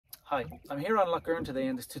Hi, I'm here on Lough Erne today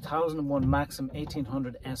in this 2001 Maxum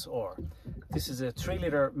 1800 SR. This is a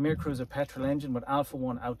 3-litre Mir Cruiser petrol engine with Alpha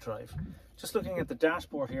 1 outdrive. Just looking at the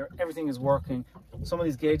dashboard here, everything is working. Some of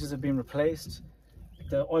these gauges have been replaced.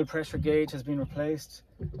 The oil pressure gauge has been replaced.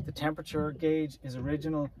 The temperature gauge is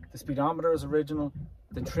original. The speedometer is original.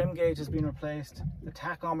 The trim gauge has been replaced. The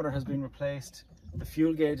tachometer has been replaced. The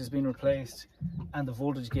fuel gauge has been replaced. And the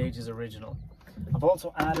voltage gauge is original. I've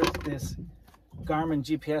also added this Garmin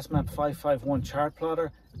GPS Map 551 chart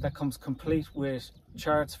plotter that comes complete with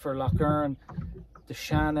charts for Lough Erne, the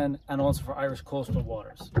Shannon and also for Irish coastal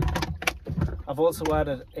waters. I've also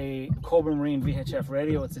added a Cobra Marine VHF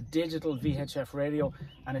radio. It's a digital VHF radio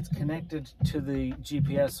and it's connected to the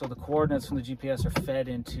GPS, so the coordinates from the GPS are fed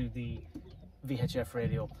into the VHF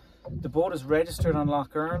radio. The boat is registered on Lough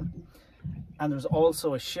Erne and there's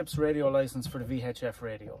also a ship's radio license for the VHF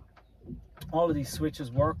radio. All of these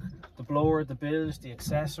switches work: the blower, the bilge, the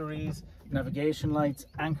accessories, navigation lights,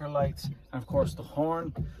 anchor lights, and of course the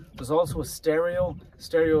horn. There's also a stereo.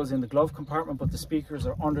 Stereo is in the glove compartment, but the speakers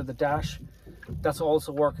are under the dash. That's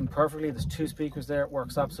also working perfectly. There's 2 speakers there. It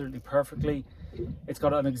works absolutely perfectly. It's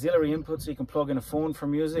got an auxiliary input so you can plug in a phone for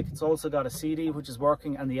music. It's also got a CD which is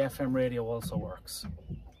working, and the FM radio also works.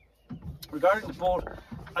 Regarding the boat,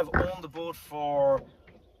 I've owned the boat for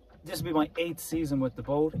this will be my 8th season with the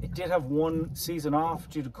boat. It did have 1 season off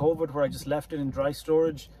due to COVID where I just left it in dry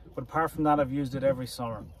storage, but apart from that I've used it every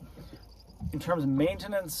summer. In terms of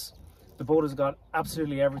maintenance, the boat has got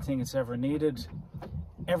absolutely everything it's ever needed.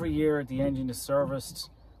 Every year the engine is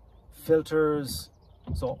serviced. Filters,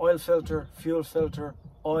 so oil filter, fuel filter,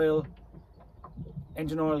 oil,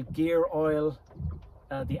 engine oil, gear oil.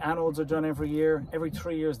 The anodes are done every year. Every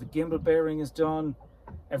 3 years the gimbal bearing is done.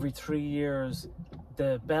 Every 3 years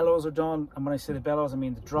the bellows are done, and when I say the bellows I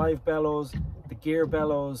mean the drive bellows, the gear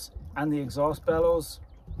bellows and the exhaust bellows.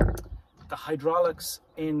 The hydraulics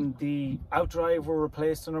in the outdrive were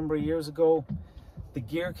replaced a number of years ago. The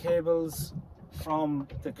gear cables from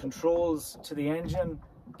the controls to the engine,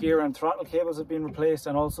 gear and throttle cables have been replaced,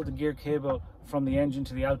 and also the gear cable from the engine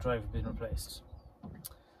to the outdrive have been replaced.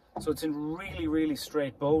 So it's a really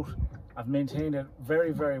straight boat. I've maintained it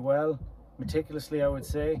very well, meticulously I would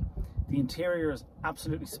say. The interior is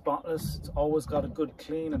absolutely spotless. It's always got a good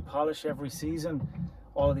clean and polish every season.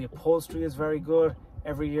 All of the upholstery is very good.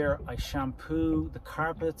 Every year I shampoo the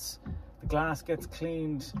carpets, the glass gets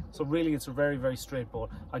cleaned. So really it's a very straight boat.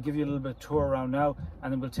 I'll give you a little bit of tour around now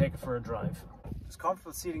and then we'll take it for a drive. There's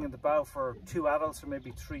comfortable seating in the bow for 2 adults or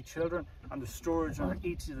maybe 3 children, and there's storage under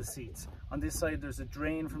each of the seats. On this side there's a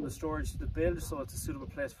drain from the storage to the bilge, so it's a suitable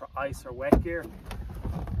place for ice or wet gear.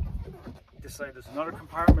 This side there's another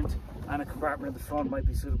compartment, and a compartment in the front might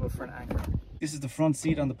be suitable for an anchor. This is the front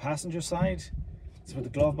seat on the passenger side. It's where the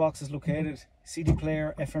glove box is located. CD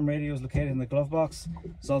player, FM radio is located in the glove box.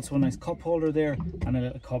 There's also a nice cup holder there and a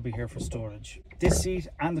little cubby here for storage. This seat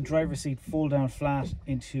and the driver's seat fold down flat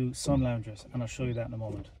into sun loungers, and I'll show you that in a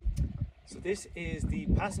moment. So this is the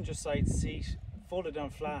passenger side seat folded down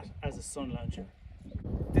flat as a sun lounger.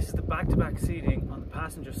 This is the back-to-back seating on the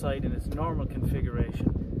passenger side in its normal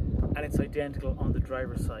configuration, and it's identical on the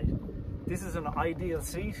driver's side. This is an ideal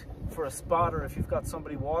seat for a spotter. If you've got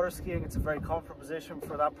somebody water skiing, it's a very comfortable position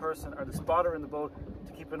for that person or the spotter in the boat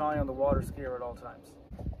to keep an eye on the water skier at all times.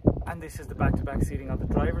 And this is the back-to-back seating on the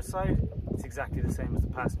driver's side. It's exactly the same as the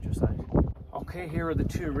passenger side. Okay, here are the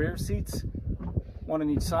 2 rear seats, 1 on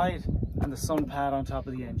each side, and the sun pad on top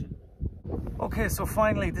of the engine. Okay, so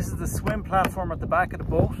finally this is the swim platform at the back of the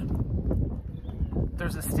boat.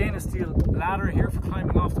 There's a stainless steel ladder here for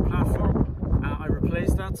climbing off the platform. I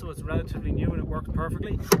replaced that, so it's relatively new and it works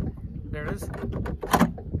perfectly. There it is.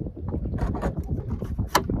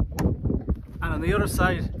 And on the other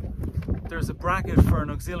side there's a bracket for an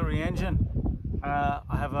auxiliary engine.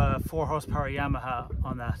 I have a 4 horsepower Yamaha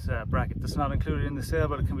on that bracket. That's not included in the sale,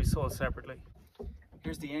 but it can be sold separately.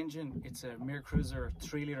 Here's the engine. It's a Mir Cruiser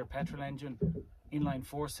 3-litre petrol engine, inline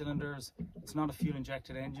 4 cylinders. It's not a fuel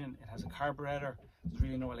injected engine. It has a carburetor. There's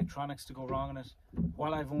really no electronics to go wrong in it.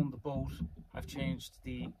 While I've owned the boat, I've changed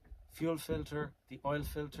the fuel filter, the oil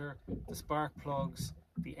filter, the spark plugs,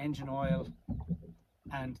 the engine oil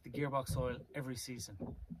and the gearbox oil every season.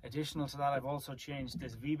 Additional to that, I've also changed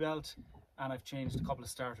this V-belt and I've changed a couple of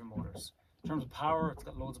starter motors. In terms of power, it's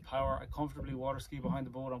got loads of power. I comfortably water ski behind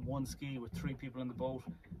the boat on 1 ski with 3 people in the boat.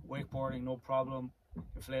 Wakeboarding, no problem.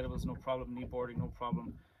 Inflatables, no problem. Kneeboarding, no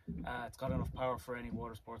problem. It's got enough power for any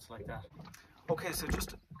water sports like that. Okay, so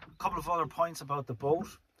just a couple of other points about the boat.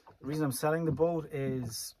 The reason I'm selling the boat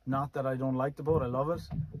is not that I don't like the boat, I love it,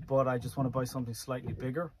 but I just want to buy something slightly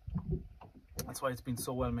bigger. That's why it's been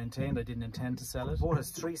so well maintained. I didn't intend to sell it. The boat has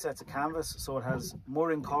 3 sets of canvas, so it has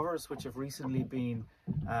mooring covers which have recently been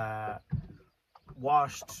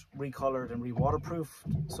washed, recolored and re-waterproofed,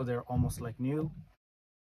 so they're almost like new.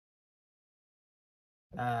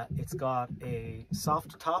 It's got a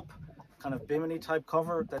soft top, kind of bimini type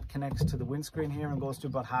cover that connects to the windscreen here and goes to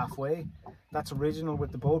about halfway. That's original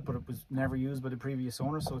with the boat, but it was never used by the previous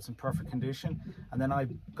owner, so it's in perfect condition. And then I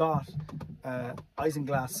got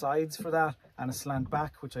isinglass sides for that and a slant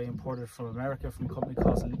back, which I imported from America from a company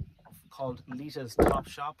called Lita's Top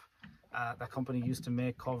Shop. That company used to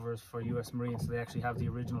make covers for US Marines, so they actually have the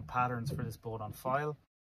original patterns for this boat on file.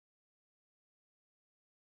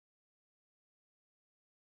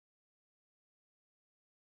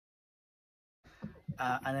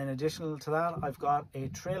 And in addition to that, I've got a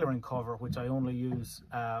trailering cover, which I only use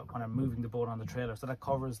when I'm moving the boat on the trailer. So that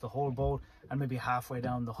covers the whole boat and maybe halfway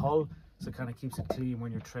down the hull, so it kind of keeps it clean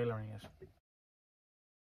when you're trailering it.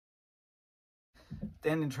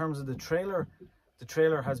 Then in terms of the trailer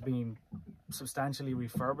has been substantially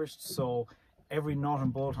refurbished, so every nut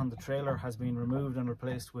and bolt on the trailer has been removed and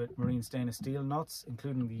replaced with marine stainless steel nuts,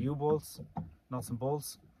 including the U-bolts, nuts and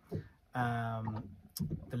bolts.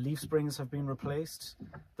 The leaf springs have been replaced,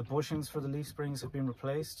 the bushings for the leaf springs have been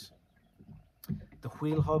replaced, the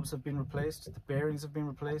wheel hubs have been replaced, the bearings have been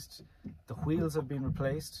replaced, the wheels have been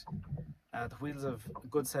replaced, the wheels have a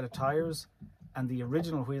good set of tyres, and the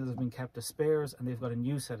original wheels have been kept as spares and they've got a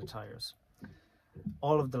new set of tyres.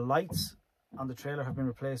 All of the lights on the trailer have been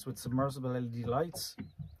replaced with submersible LED lights.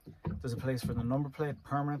 There's a place for the number plate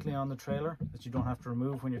permanently on the trailer that you don't have to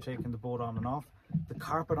remove when you're taking the boat on and off. The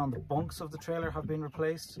carpet on the bunks of the trailer have been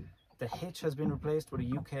replaced. The hitch has been replaced with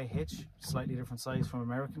a UK hitch, slightly different size from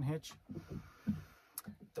American hitch.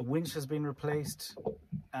 The winch has been replaced,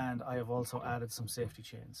 and I have also added some safety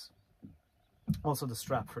chains. Also the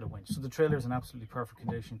strap for the winch. So the trailer is in absolutely perfect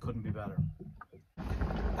condition, couldn't be better.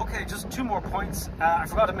 Okay, just 2 more points. I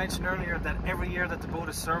forgot to mention earlier that every year that the boat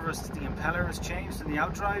is serviced, the impeller is changed in the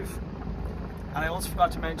outdrive. And I also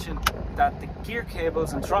forgot to mention that the gear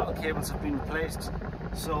cables and throttle cables have been replaced.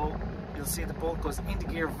 So you'll see the boat goes into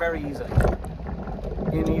gear very easily.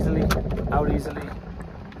 In easily, out easily,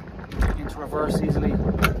 into reverse easily,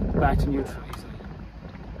 back to neutral easily.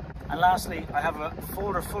 And lastly, I have a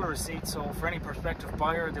folder full of receipts, so for any prospective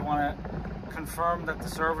buyer, they want to confirm that the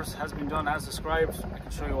service has been done as described, I can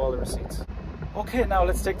show you all the receipts. Okay, now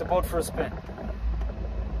let's take the boat for a spin.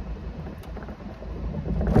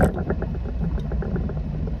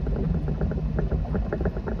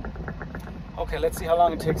 Okay, let's see how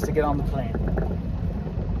long it takes to get on the plane. 1,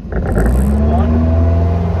 2,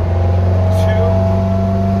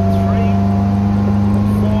 3,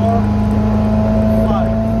 4,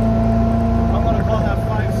 5. I'm going to call that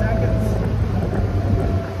 5 seconds.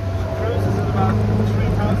 Cruises at about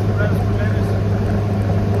 3,000 revs per minute.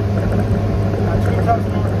 At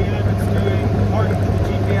 3,000 RPM, it's doing, according to the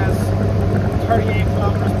GPS, 38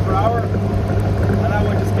 kilometers per hour. And I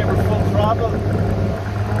would just give her full throttle.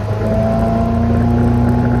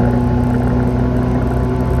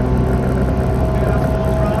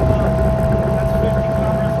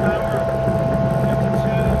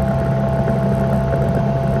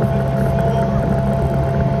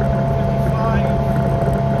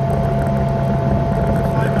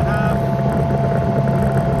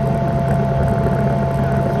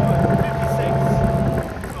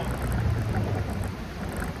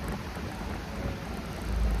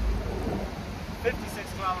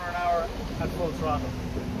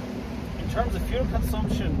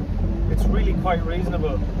 It's really quite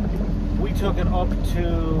reasonable. We took it up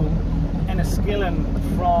to Enniskillen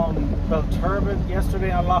from Belturbid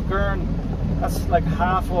yesterday on Lough Erne. That's like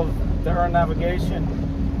half of the Erne navigation,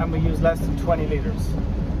 and we use less than 20 litres.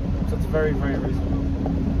 So it's very, very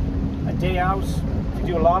reasonable. A day out, if you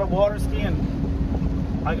do a lot of water skiing,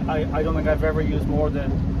 I don't think I've ever used more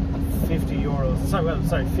than 50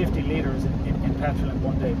 litres in petrol in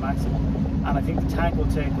one day maximum. And I think the tank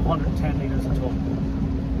will take 110 litres in total.